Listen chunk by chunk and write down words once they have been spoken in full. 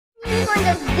unicorn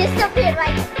just disappeared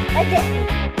like this.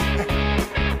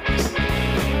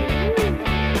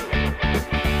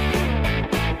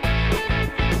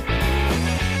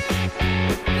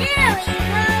 There we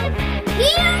go.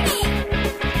 Here it is.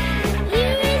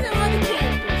 Here is all the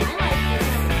characters. I like this.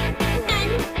 And I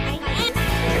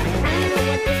don't know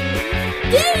what this means.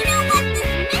 Do you know what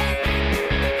this means?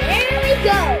 There we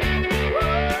go.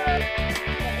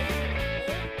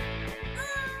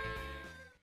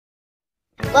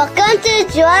 Welcome to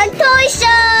Joowon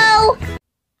ToyShow!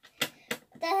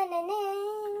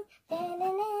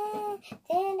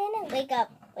 Wake up,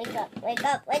 wake up, wake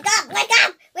up, wake up, wake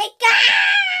up, wake up!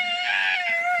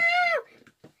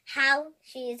 How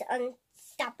she is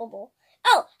unstoppable.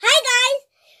 Oh, hi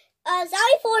guys!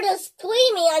 Sorry for the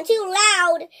screaming, I'm too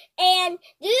loud. And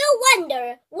do you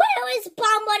wonder, where is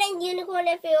Bonbon and Unicorn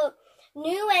if you're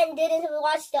new and didn't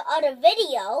watch the other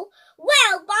video?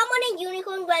 Well, Bonbon and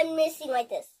Unicorn went missing like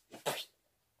this.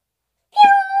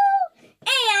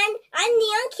 And I'm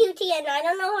Neon Cutie and I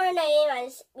don't know her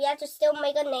name. We have to still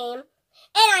make a name.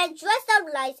 And I dressed up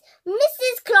like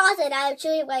Mrs. Claus and I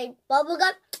actually like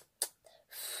bubblegum.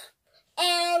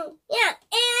 And yeah,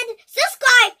 and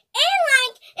subscribe and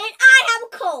like, and I have a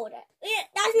code. Yeah,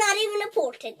 that's not even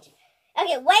important.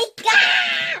 Okay, wake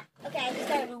up! Okay, I just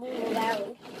started moving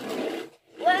around.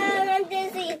 Well, I'm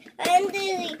dizzy. I'm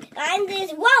dizzy. I'm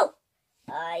dizzy. Whoa!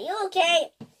 Are you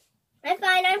okay? I'm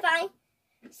fine. I'm fine.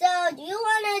 So, do you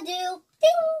want to do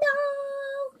ding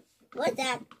dong? What's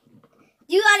that?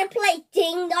 Do you want to play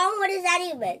ding dong? What is that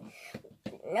even?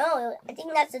 No, I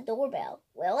think that's a doorbell.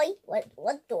 Really?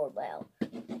 What doorbell?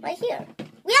 Right here.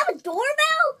 We have a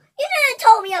doorbell? You didn't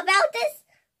tell me about this.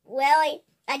 Really?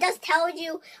 I just told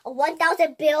you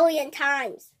 1,000 billion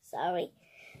times. Sorry.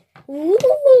 Ooh.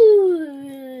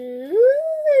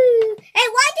 Hey,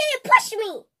 why did you push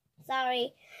me?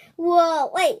 Sorry.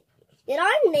 Whoa, wait. Did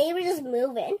our neighbor just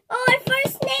move in? Oh, our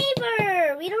first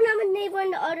neighbor. We don't have a neighbor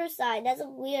on the other side. That's a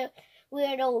weird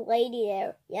old lady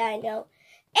there. Yeah, I know.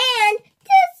 And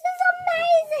this is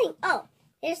amazing. Oh,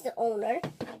 here's the owner.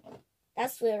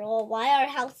 That's weird. Oh, why our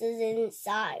house is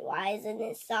inside? Why isn't it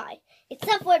inside?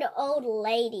 Except for the old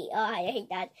lady. Oh, I hate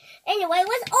that. Anyway,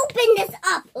 let's open this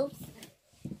up. Oops.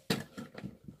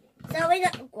 So we're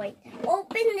gonna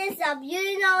open this up.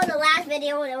 You know the last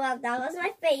video that was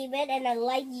my favorite and I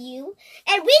like you.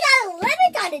 And we got a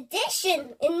limited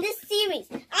edition in this series.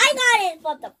 I got it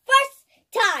for the first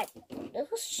time. This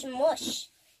was smush.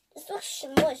 This was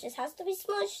smush. This has to be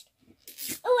smushed.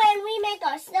 Oh, and we make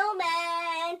our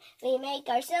snowman. We make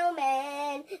our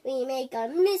snowman. We make our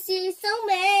Missy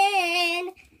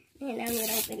snowman. And I'm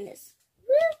gonna open this.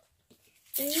 Whoop.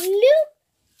 Loop.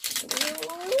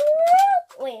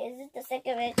 Wait, is it the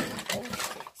second one?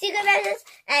 Secret message,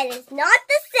 and it's not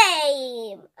the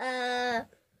same.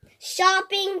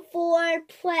 Shopping for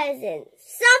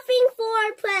presents. Shopping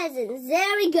for presents.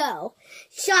 There we go.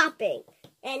 Shopping.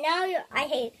 And now I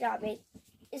hate shopping.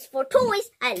 It's for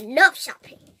toys. I love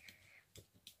shopping.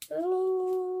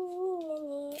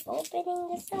 Opening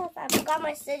this stuff. I forgot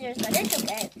my scissors, but it's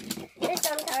okay. There's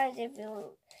sometimes if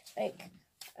you like,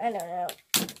 I don't know.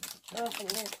 Open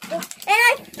this. And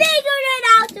I figured it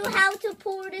out to how to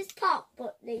pour this pop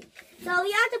thing. So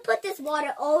you have to put this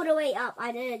water all the way up.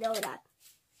 I didn't know that.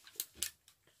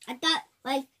 I thought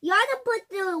like you have to put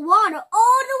the water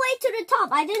all the way to the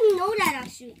top. I didn't know that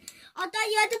actually. I thought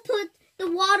you had to put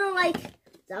the water like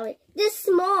this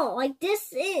small, like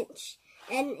this inch.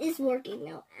 And it's working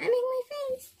now. I'm in my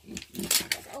face.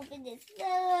 Let's open this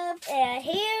up. And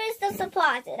here is the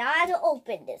supplies. And I have to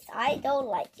open this. I don't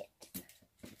like it.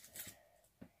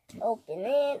 Open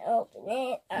it,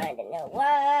 I don't know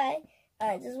why.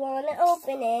 I just want to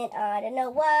open it, I don't know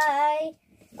why.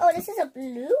 Oh, this is a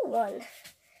blue one.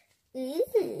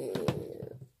 Ooh.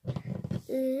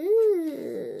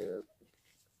 Ooh.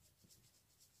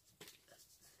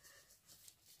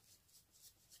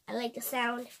 I like the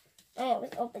sound. Oh,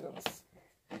 let's open this.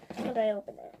 How do I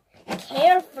open it?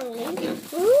 Carefully.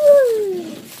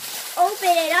 Ooh. Open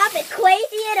it up and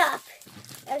crazy it up.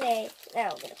 Okay,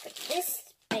 now I'm going to put this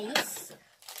base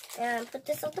and put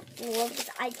this on the floor because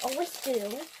I always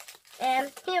do.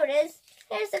 And here it is.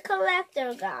 Here's the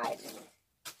collector guide.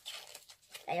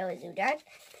 I always do that.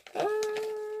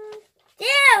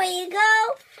 There we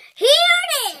go. Here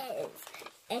it is.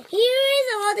 And here is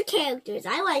all the characters.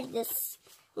 I like this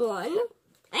one.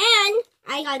 And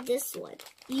I got this one.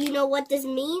 Do you know what this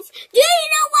means? Do you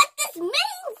know what this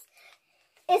means?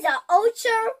 It's an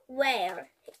ultra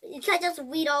rare. You can just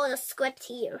read all the script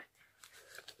here.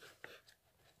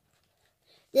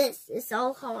 This is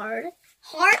so hard.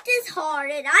 Heart is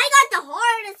hard, and I got the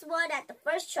hardest one at the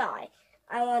first try.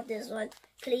 I want this one.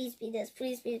 Please be this.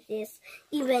 Please be this.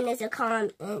 Even as a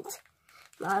comment.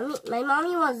 Mommy, my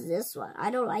mommy wants this one.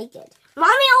 I don't like it.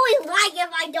 Mommy always like it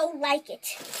if I don't like it.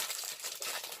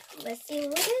 Let's see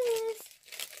what it is.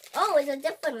 Oh, it's a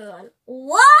different one.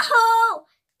 Whoa!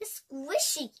 It's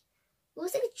squishy. It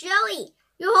looks like jelly.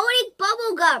 You're holding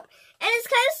bubble gum. And it's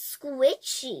kind of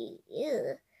squishy.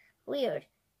 Ew. Weird.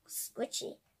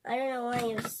 Squishy. I don't know why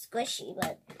it's squishy,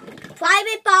 but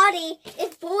private body.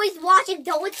 If boys watching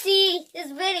don't see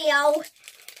this video,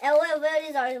 L.O.L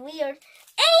videos are weird.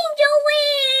 Angel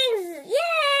wings!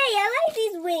 Yay! I like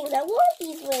these wings. I want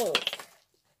these wings.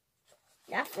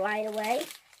 Not flying away.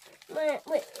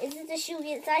 Wait, is it the shoe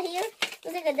inside here?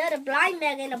 Looks like another blind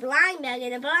bag and a blind bag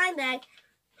and a blind bag.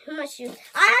 How much shoes?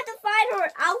 I have to find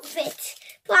her outfit.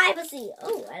 Privacy.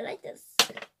 Oh, I like this.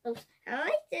 Oh, I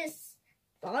like this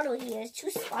bottle here. It's too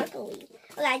sparkly.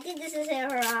 Okay, I think this is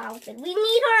her outfit. We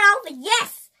need her outfit.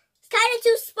 Yes! It's kind of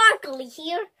too sparkly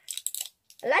here.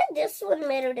 I like this one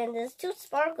better than this. Too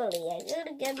sparkly. I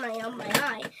gotta get my on my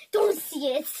eye. Don't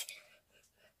see it.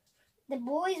 The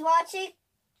boys watching,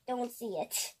 don't see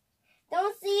it.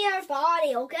 Don't see her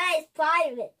body, okay? It's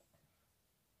private.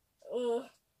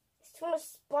 It's too much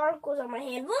sparkles on my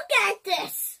hand. Look at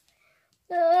this.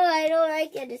 Oh, I don't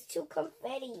like it. It's too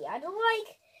confetti. I don't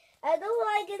like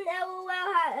an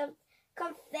L.O.L have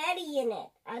confetti in it.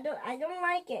 I don't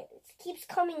like it. It keeps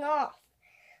coming off.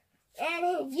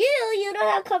 And you don't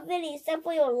have confetti except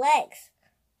for your legs.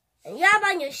 And you have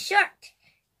on your shirt.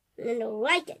 And I don't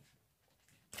like it.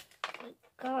 Oh my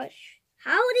gosh.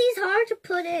 How are these hard to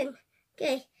put in?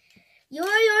 Okay. You're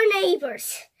your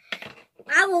neighbors.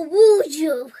 I will woo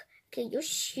you. Okay, your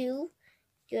shoe.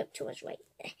 You have too much weight.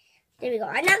 There we go.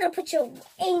 I'm not going to put your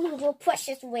angel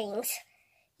precious wings.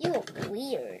 You look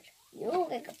weird. You look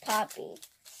like a puppy.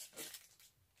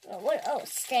 Oh, what? Oh,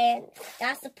 stand.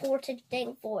 That's the important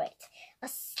thing for it. A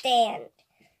stand.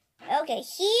 Okay,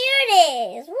 here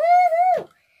it is. Woohoo!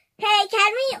 Hey,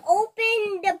 can we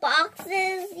open the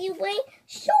boxes you bring?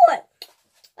 Sure.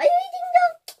 Are you eating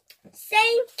the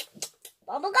same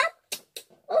bubble gum?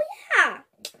 Oh, yeah.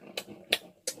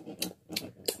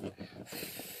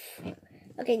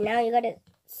 Okay, now you gotta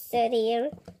sit here.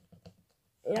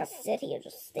 Not sit here,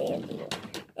 just stand here.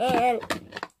 And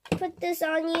put this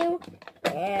on you.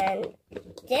 And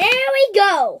there we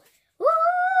go. Woo!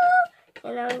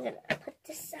 And now I'm gonna put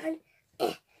this on.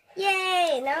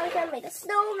 Yay! Now we're gonna make a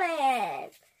snowman.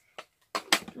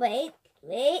 Wait.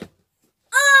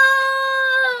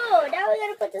 Oh! Now we're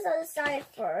gonna put this on the side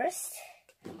first.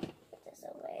 Put this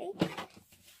away.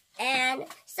 And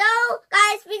so,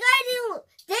 guys, we're gonna do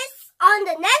this on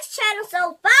the next channel.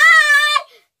 So, bye!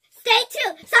 Stay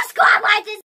tuned. Subscribe, like this.